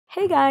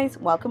Hey guys,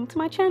 welcome to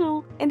my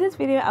channel. In this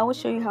video, I will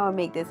show you how I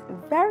make this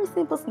very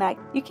simple snack.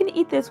 You can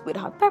eat this with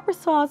hot pepper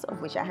sauce, of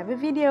which I have a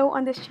video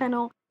on this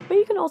channel, but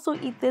you can also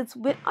eat this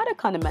with other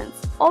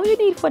condiments. All you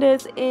need for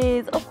this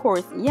is, of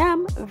course,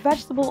 yam,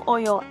 vegetable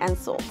oil, and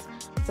salt.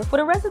 So for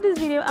the rest of this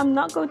video, I'm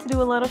not going to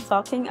do a lot of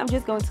talking. I'm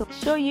just going to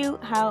show you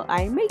how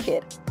I make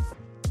it.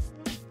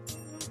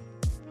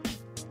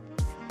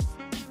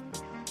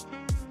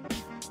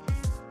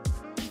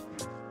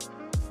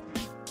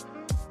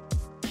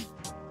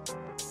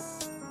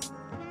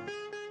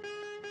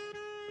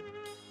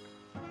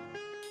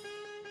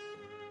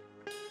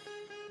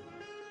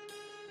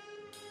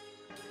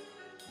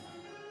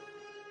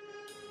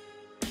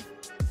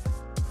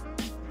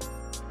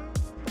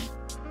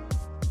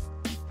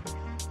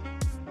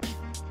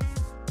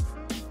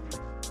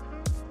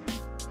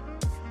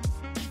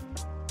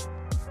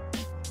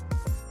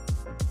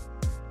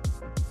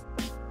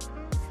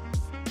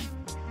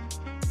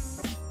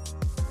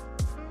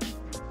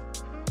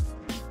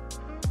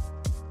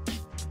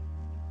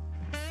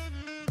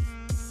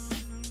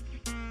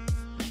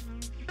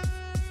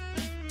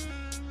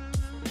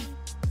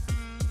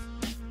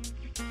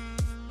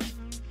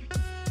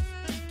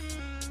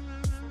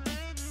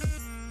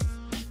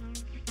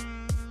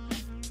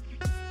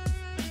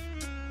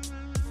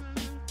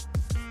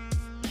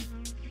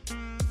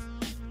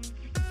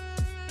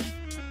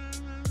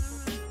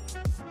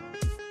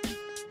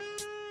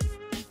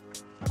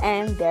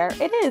 And there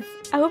it is.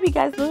 I hope you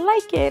guys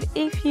like it.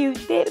 If you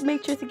did,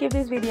 make sure to give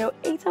this video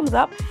a thumbs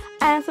up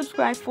and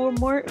subscribe for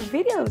more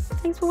videos.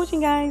 Thanks for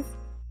watching, guys.